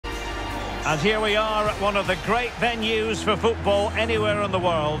And here we are at one of the great venues for football anywhere in the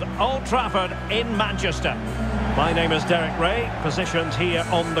world, Old Trafford in Manchester. My name is Derek Ray, positioned here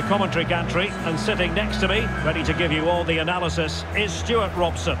on the commentary gantry, and sitting next to me, ready to give you all the analysis, is Stuart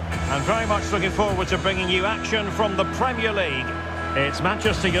Robson. I'm very much looking forward to bringing you action from the Premier League. It's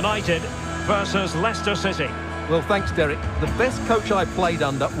Manchester United versus Leicester City. Well, thanks, Derek. The best coach I played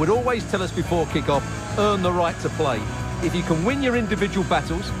under would always tell us before kick-off, earn the right to play. If you can win your individual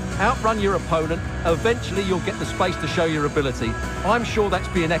battles, outrun your opponent, eventually you'll get the space to show your ability. I'm sure that's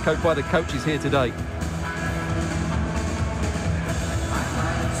being echoed by the coaches here today.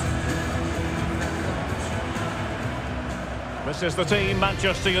 This is the team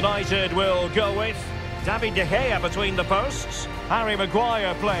Manchester United will go with. David De Gea between the posts. Harry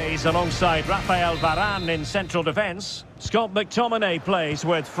Maguire plays alongside Rafael Varane in central defence. Scott McTominay plays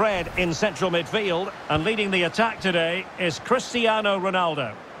with Fred in central midfield. And leading the attack today is Cristiano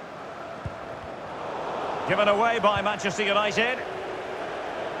Ronaldo. Given away by Manchester United.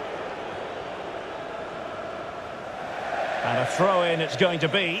 And a throw-in it's going to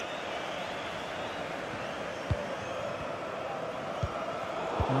be.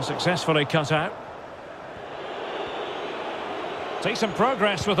 Well, successfully cut out. Decent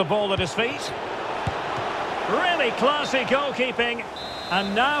progress with the ball at his feet. Really classy goalkeeping.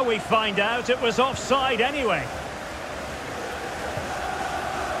 And now we find out it was offside anyway.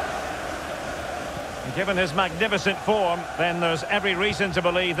 And given his magnificent form, then there's every reason to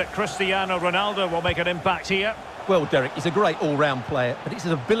believe that Cristiano Ronaldo will make an impact here. Well, Derek, he's a great all-round player, but it's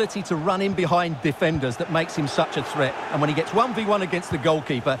his ability to run in behind defenders that makes him such a threat. And when he gets 1v1 against the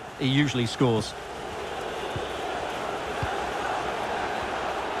goalkeeper, he usually scores.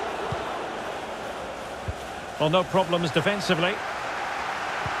 Well, no problems defensively.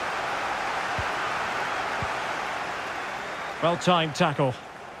 Well-timed tackle.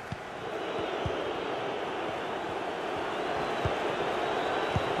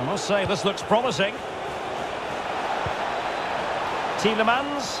 I must say, this looks promising.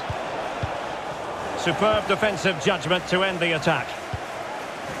 Tielemans. Superb defensive judgment to end the attack.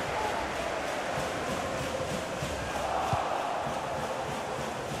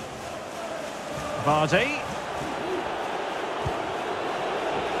 Vardy.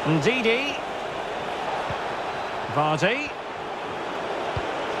 Ndidi. Vardy.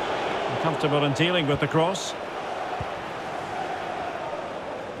 Comfortable in dealing with the cross.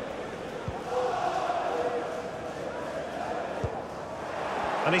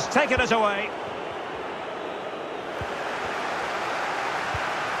 And he's taken it away.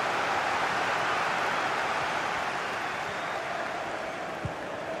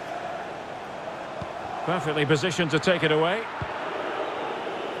 Perfectly positioned to take it away.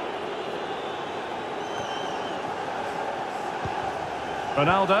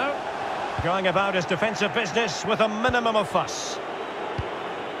 Ronaldo going about his defensive business with a minimum of fuss.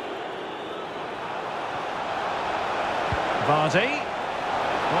 Vardy.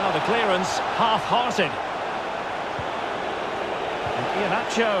 Well, the clearance half-hearted. And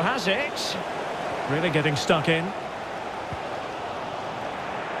Iheanacho has it. Really getting stuck in.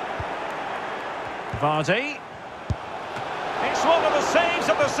 Vardy. It's one of the saves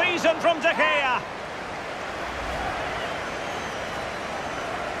of the season from De Gea.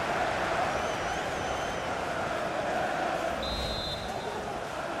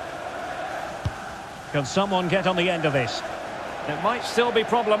 Can someone get on the end of this? It might still be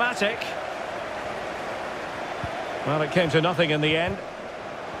problematic. Well, it came to nothing in the end.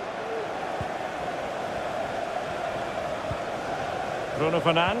 Bruno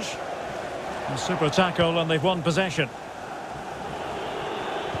Fernandes. A super tackle and they've won possession.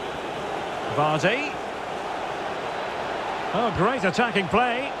 Vardy. Oh, great attacking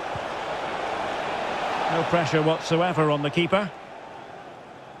play. No pressure whatsoever on the keeper.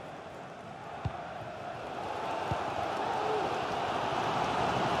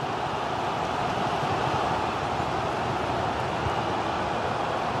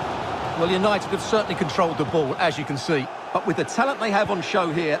 Well, United have certainly controlled the ball, as you can see. But with the talent they have on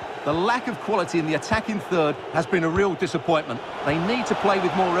show here, the lack of quality in the attacking third has been a real disappointment. They need to play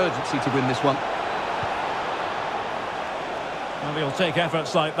with more urgency to win this one. Well, he'll take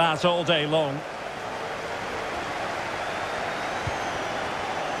efforts like that all day long.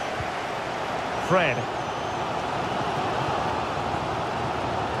 Fred.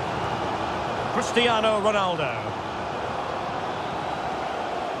 Cristiano Ronaldo.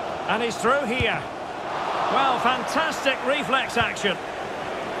 And he's through here. Well, fantastic reflex action.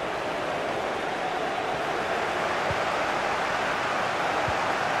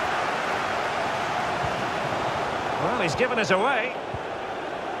 Well, he's given it away.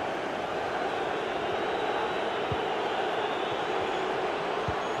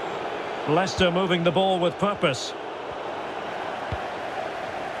 Leicester moving the ball with purpose.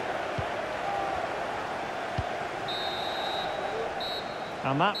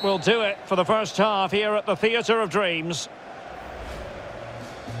 And that will do it for the first half here at the Theatre of Dreams.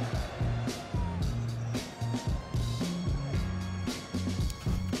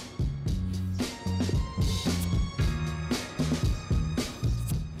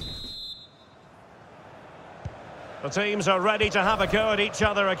 The teams are ready to have a go at each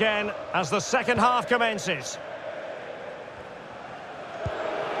other again as the second half commences.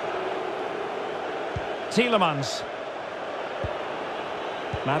 Tielemans.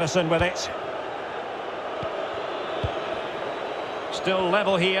 Maddison with it. Still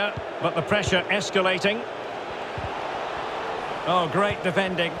level here, but the pressure escalating. Oh, great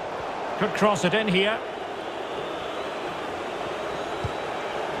defending. Could cross it in here.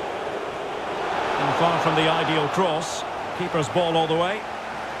 And far from the ideal cross. Keeper's ball all the way.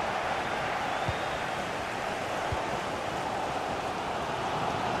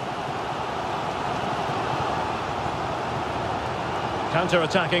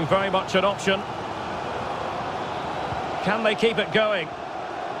 Counter-attacking, very much an option. Can they keep it going?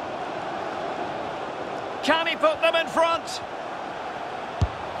 Can he put them in front?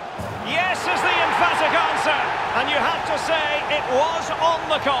 Yes is the emphatic answer. And you have to say it was on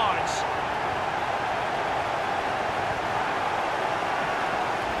the cards.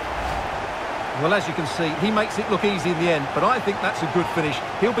 Well, as you can see, he makes it look easy in the end, but I think that's a good finish.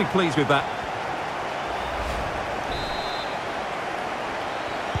 He'll be pleased with that.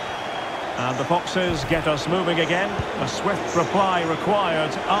 And the Foxes get us moving again. A swift reply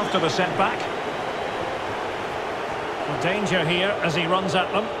required after the setback. The danger here as he runs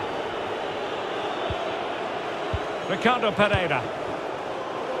at them. Ricardo Pereira.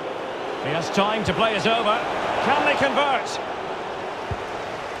 He has time to play it over. Can they convert?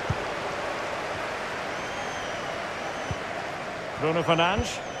 Bruno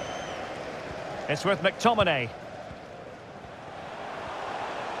Fernandes. It's with McTominay.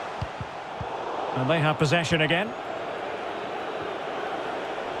 And they have possession again.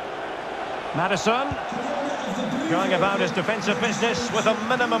 Maddison going about his defensive business with a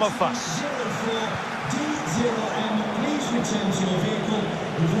minimum of fuss.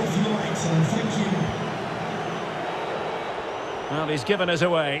 Well, he's given us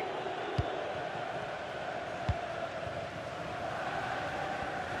away.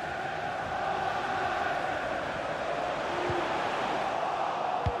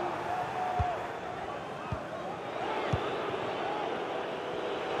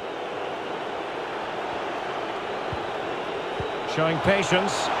 Showing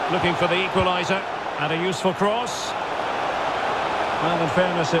patience, looking for the equaliser, and a useful cross. Well, in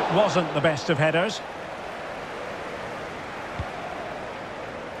fairness, it wasn't the best of headers.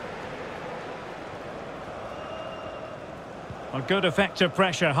 A good effective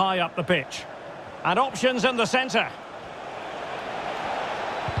pressure high up the pitch. And options in the centre.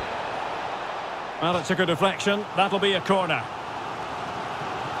 Well, it's a good deflection. That'll be a corner.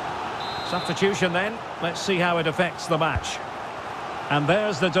 Substitution then. Let's see how it affects the match. And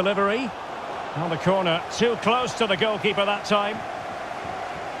there's the delivery. On the corner, too close to the goalkeeper that time.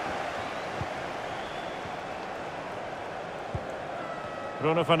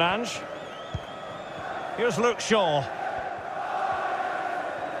 Bruno Fernandes. Here's Luke Shaw.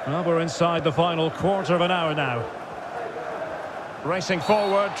 Well, we're inside the final quarter of an hour now. Racing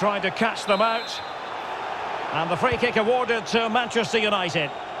forward, trying to catch them out. And the free kick awarded to Manchester United.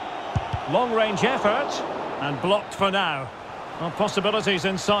 Long-range effort, and blocked for now. Well, possibilities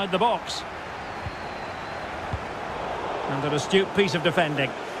inside the box. And an astute piece of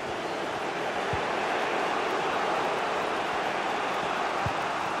defending.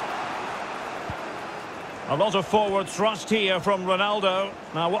 A lot of forward thrust here from Ronaldo.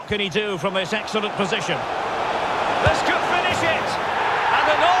 Now, what can he do from this excellent position? This could finish it! And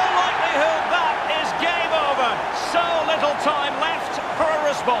in all likelihood, that is game over. So little time left for a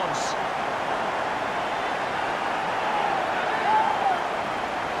response.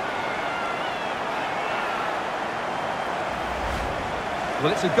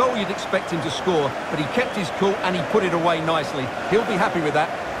 Well, it's a goal you'd expect him to score, but he kept his cool and he put it away nicely. He'll be happy with that.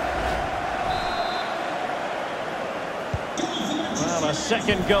 Well, a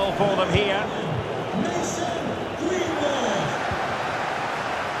second goal for them here.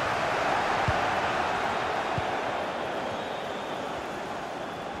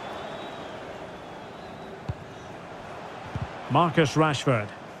 Marcus Rashford.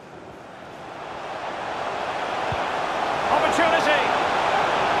 Opportunity!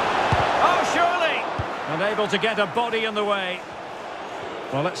 Oh, surely! Unable to get a body in the way.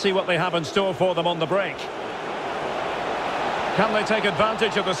 Well, let's see what they have in store for them on the break. Can they take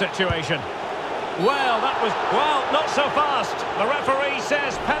advantage of the situation? Well, not so fast. The referee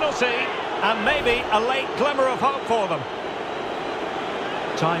says penalty, and maybe a late glimmer of hope for them.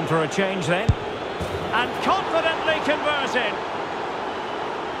 Time for a change then. And confidently converted.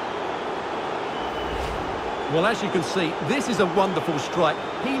 Well, as you can see, this is a wonderful strike.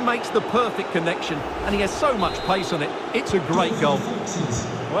 He makes the perfect connection, and he has so much pace on it. It's a great goal.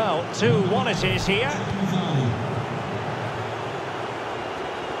 Well, 2-1 it is here.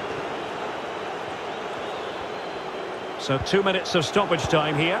 So 2 minutes of stoppage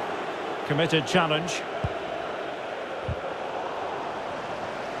time here. Committed challenge.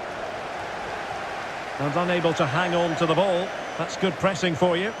 And unable to hang on to the ball. That's good pressing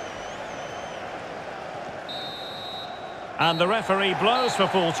for you. And the referee blows for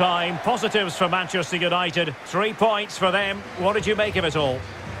full time. Positives for Manchester United. 3 points for them. What did you make of it all?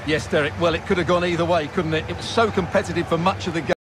 Yes, Derek, well, it could have gone either way, couldn't it? It was so competitive for much of the game.